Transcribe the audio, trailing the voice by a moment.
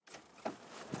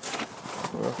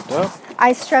Lift up.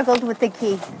 I struggled with the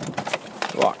key.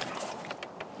 Lock.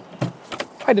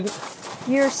 I didn't.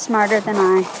 You're smarter than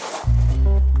I.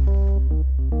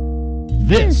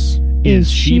 This is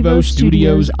Shivo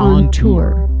Studios on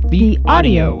Tour, the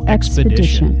audio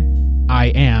expedition. I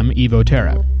am Evo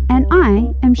Terra. And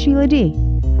I am Sheila D.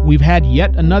 We've had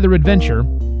yet another adventure,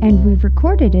 and we've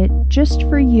recorded it just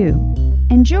for you.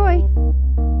 Enjoy!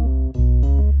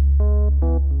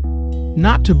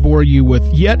 Not to bore you with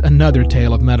yet another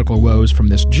tale of medical woes from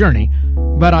this journey,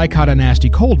 but I caught a nasty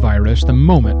cold virus the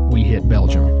moment we hit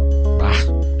Belgium.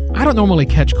 I don't normally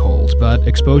catch colds, but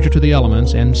exposure to the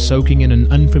elements and soaking in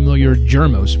an unfamiliar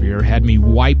germosphere had me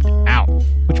wiped out,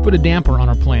 which put a damper on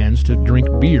our plans to drink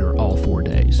beer all 4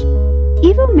 days.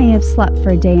 Evo may have slept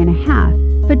for a day and a half,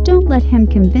 but don't let him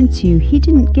convince you he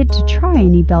didn't get to try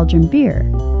any Belgian beer.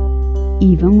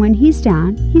 Even when he's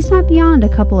down, he's not beyond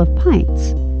a couple of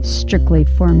pints. Strictly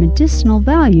for medicinal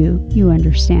value, you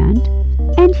understand.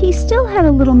 And he still had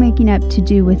a little making up to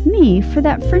do with me for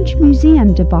that French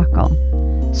museum debacle.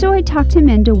 So I talked him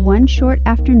into one short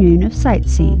afternoon of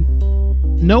sightseeing.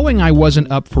 Knowing I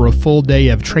wasn't up for a full day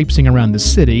of traipsing around the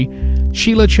city,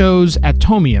 Sheila chose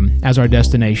Atomium as our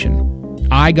destination.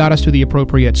 I got us to the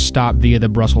appropriate stop via the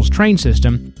Brussels train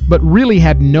system, but really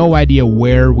had no idea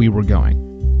where we were going.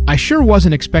 I sure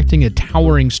wasn't expecting a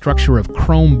towering structure of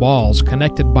chrome balls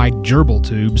connected by gerbil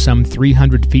tubes some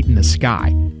 300 feet in the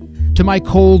sky. To my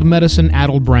cold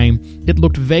medicine-addled brain, it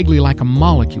looked vaguely like a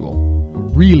molecule. A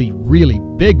really, really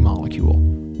big molecule.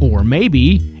 Or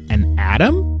maybe an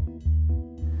atom?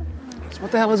 So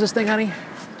what the hell is this thing, honey?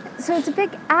 So it's a big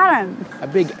atom. A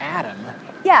big atom?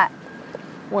 Yeah.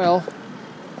 Well,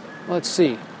 let's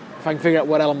see if I can figure out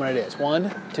what element it is.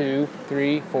 1, 2,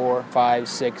 3, 4, 5,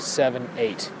 6, 7,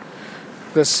 8.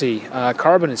 Let's see.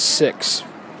 Carbon is 6.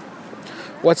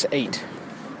 What's 8?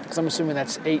 Because I'm assuming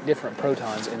that's 8 different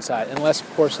protons inside. Unless, of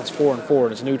course, it's 4 and 4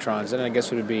 and it's neutrons. Then I guess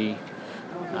it would be...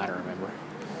 I don't remember.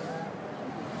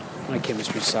 My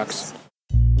chemistry sucks.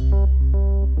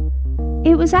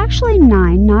 It was actually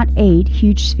 9, not 8,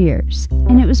 huge spheres,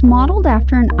 and it was modeled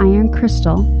after an iron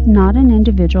crystal, not an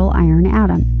individual iron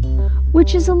atom,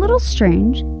 which is a little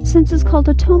strange since it's called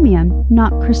atomium,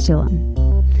 not crystallum.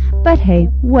 But hey,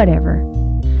 whatever.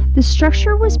 The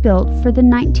structure was built for the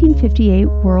 1958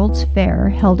 World's Fair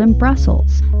held in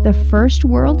Brussels, the first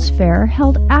World's Fair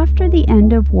held after the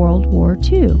end of World War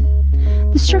II.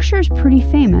 The structure is pretty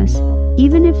famous,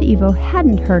 even if Evo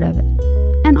hadn't heard of it.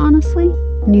 And honestly,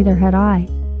 neither had I.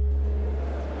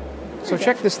 So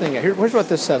check this thing out. Here's what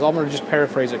this says. I'm going to just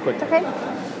paraphrase it quickly. Okay.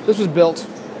 This was built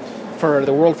for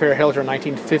the World Fair held in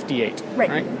 1958.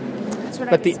 Right.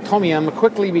 But the atomium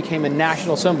quickly became a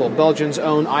national symbol, Belgium's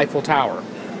own Eiffel Tower.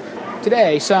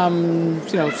 Today, some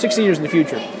 60 years in the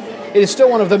future, it is still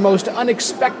one of the most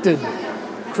unexpected,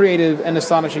 creative, and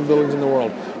astonishing buildings in the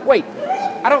world. Wait,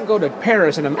 I don't go to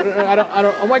Paris and I don't.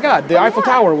 Oh my God, the Eiffel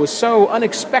Tower was so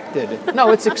unexpected. No,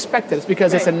 it's expected. It's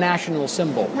because it's a national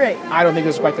symbol. Right. I don't think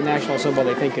it's quite the national symbol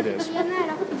they think it is.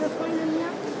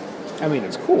 I mean,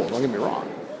 it's cool. Don't get me wrong.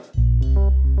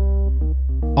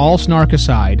 All snark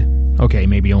aside, okay,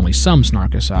 maybe only some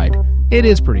snark aside, it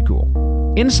is pretty cool.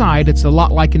 Inside, it's a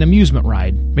lot like an amusement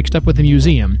ride, mixed up with a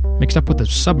museum, mixed up with a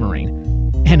submarine.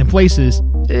 And in places,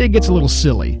 it gets a little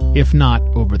silly, if not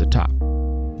over the top.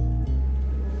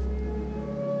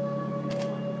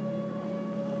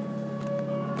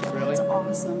 Really? That's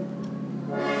awesome.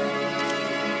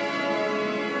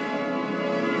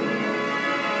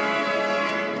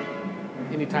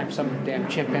 Anytime some damn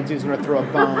chimpanzee's going to throw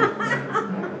a bone.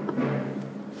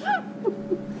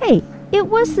 Hey, it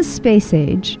was the space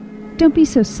age. Don't be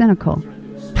so cynical.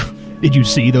 Did you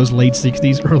see those late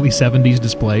 60s, early 70s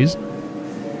displays?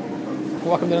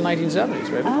 Welcome to the 1970s,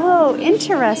 baby. Oh,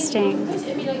 interesting.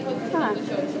 Huh.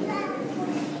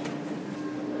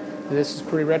 This is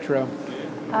pretty retro.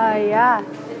 Yeah.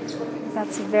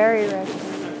 That's very retro.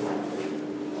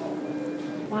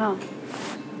 Wow.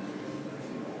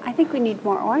 I think we need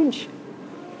more orange.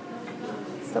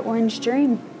 It's the orange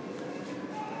dream.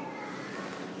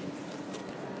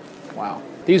 Wow.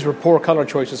 These were poor color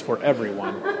choices for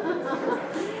everyone.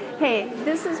 Hey,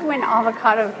 this is when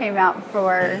avocado came out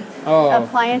for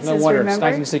appliances, no wonder. remember?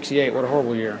 It's 1968. What a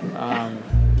horrible year.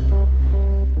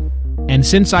 And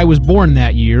since I was born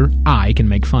that year, I can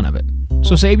make fun of it.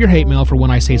 So save your hate mail for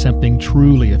when I say something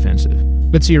truly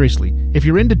offensive. But seriously, if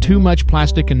you're into too much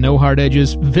plastic and no hard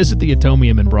edges, visit the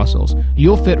Atomium in Brussels.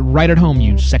 You'll fit right at home,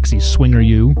 you sexy swinger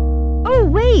you. Oh,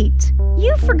 wait!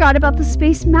 You forgot about the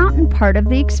Space Mountain part of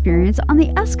the experience on the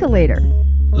escalator.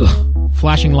 Ugh,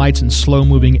 flashing lights and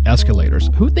slow-moving escalators.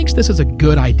 Who thinks this is a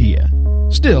good idea?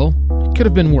 Still, it could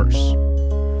have been worse.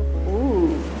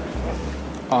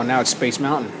 Oh, now it's Space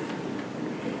Mountain.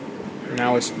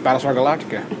 Now it's Battlestar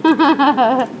Galactica.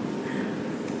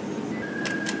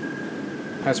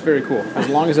 That's very cool. As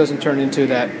long as it doesn't turn into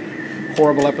that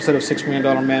horrible episode of $6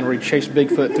 Million Man where he chased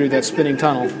Bigfoot through that spinning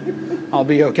tunnel, I'll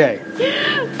be okay.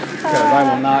 Because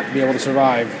I will not be able to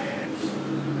survive.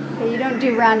 You don't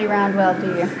do roundy round well, do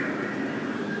you?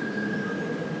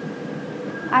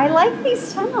 I like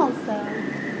these tunnels, though.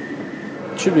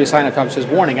 Should be a sign up top that says,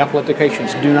 warning, epileptic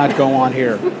patients, do not go on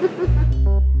here.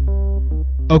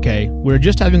 Okay, we're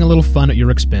just having a little fun at your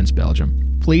expense,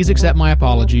 Belgium. Please accept my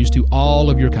apologies to all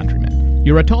of your countrymen.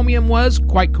 Your atomium was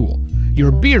quite cool.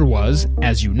 Your beer was,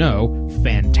 as you know,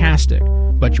 fantastic.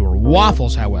 But your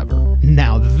waffles, however,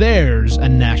 now there's a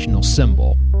national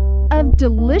symbol. Of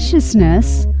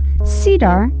deliciousness,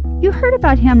 Cedar, you heard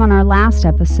about him on our last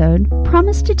episode,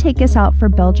 promised to take us out for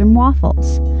Belgian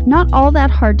waffles. Not all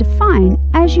that hard to find,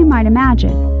 as you might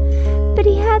imagine. But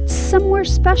he had somewhere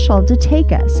special to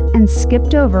take us and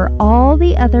skipped over all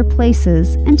the other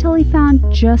places until he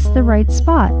found just the right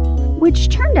spot, which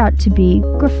turned out to be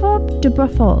Grafop de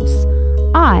Brussels.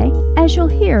 I, as you'll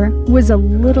hear, was a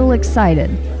little excited.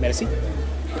 Merci.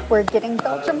 We're getting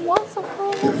Belgian waffles.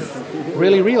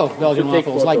 Really real Belgian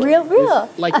waffles. Like Real.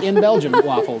 Like in Belgium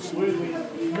waffles.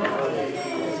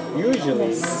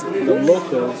 Usually, the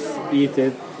locals eat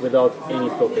it without any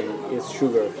topping. It's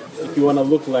sugar. If you want to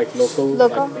look like local?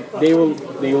 Like, they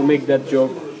will make that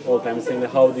joke all the time, saying,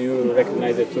 how do you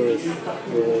recognize a tourist?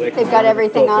 They've got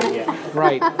everything on it. Yeah.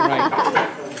 Right.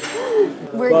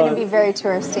 We're going to be very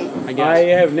touristy. I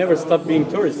have never stopped being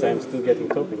tourist. I'm still getting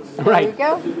toppings. Right.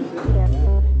 There you go.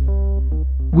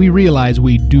 We realize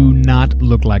we do not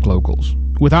look like locals.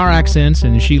 With our accents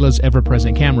and Sheila's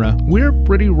ever-present camera, we're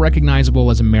pretty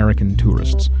recognizable as American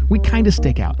tourists. We kind of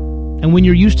stick out. And when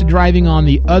you're used to driving on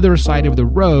the other side of the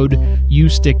road, you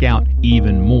stick out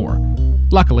even more.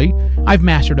 Luckily, I've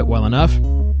mastered it well enough.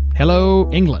 Hello,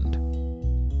 England.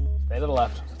 Stay to the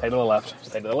left. Stay to the left.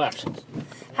 Stay to the left.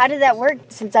 How did that work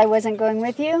since I wasn't going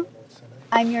with you?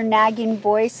 I'm your nagging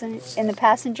voice in the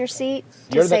passenger seat.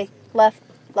 You're Just say left,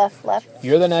 left, left.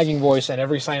 You're the nagging voice, and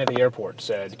every sign at the airport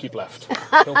said, keep left.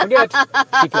 Don't forget,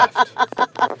 keep left.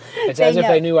 It's as if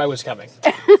they knew I was coming.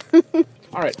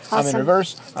 All right, awesome. I'm in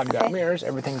reverse. I've got mirrors.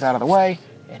 Everything's out of the way.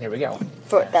 And here we go.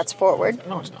 That's forward.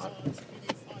 No, it's not.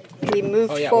 We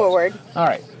moved forward. All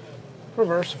right.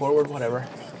 Reverse, forward, whatever.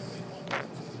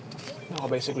 All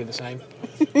basically the same.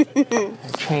 And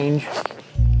change.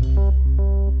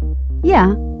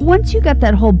 Yeah, once you got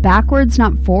that whole backwards,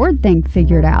 not forward thing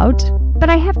figured out. But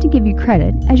I have to give you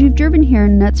credit, as you've driven here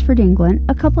in Knutsford, England,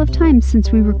 a couple of times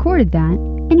since we recorded that,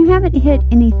 and you haven't hit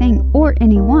anything or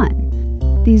anyone.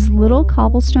 These little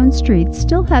cobblestone streets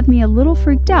still have me a little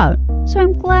freaked out, so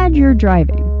I'm glad you're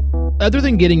driving. Other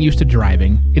than getting used to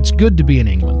driving, it's good to be in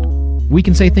England. We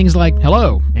can say things like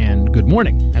hello and good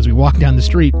morning. As we walk down the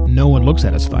street, no one looks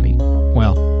at us funny.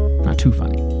 Well, not too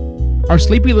funny. Our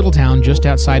sleepy little town just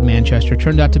outside Manchester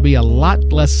turned out to be a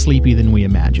lot less sleepy than we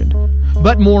imagined.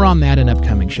 But more on that in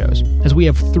upcoming shows, as we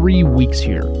have 3 weeks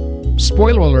here.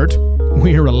 Spoiler alert,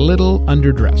 we're a little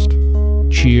underdressed.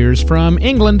 Cheers from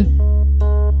England.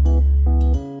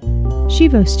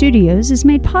 Shivo Studios is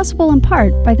made possible in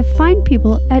part by the fine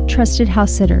people at Trusted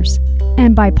House Sitters.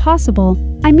 And by possible,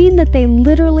 I mean that they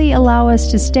literally allow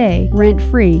us to stay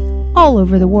rent-free all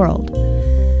over the world.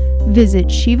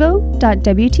 Visit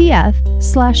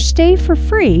shivo.wtf/stay for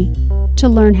free to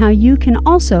learn how you can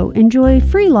also enjoy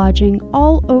free lodging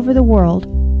all over the world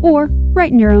or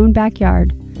right in your own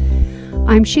backyard.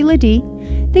 I'm Sheila D.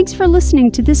 Thanks for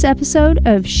listening to this episode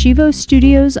of Shivo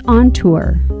Studios on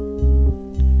Tour.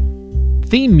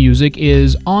 Theme music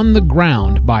is On the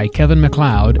Ground by Kevin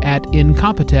MacLeod at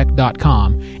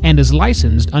Incompetech.com and is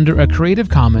licensed under a Creative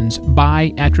Commons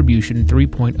by Attribution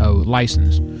 3.0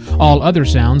 license. All other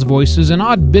sounds, voices, and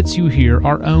odd bits you hear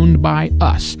are owned by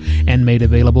us and made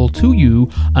available to you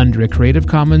under a Creative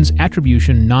Commons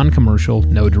Attribution Non-Commercial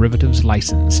No Derivatives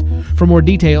license. For more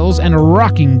details and a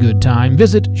rocking good time,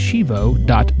 visit shivo.wtf.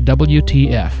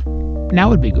 Now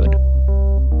would be good.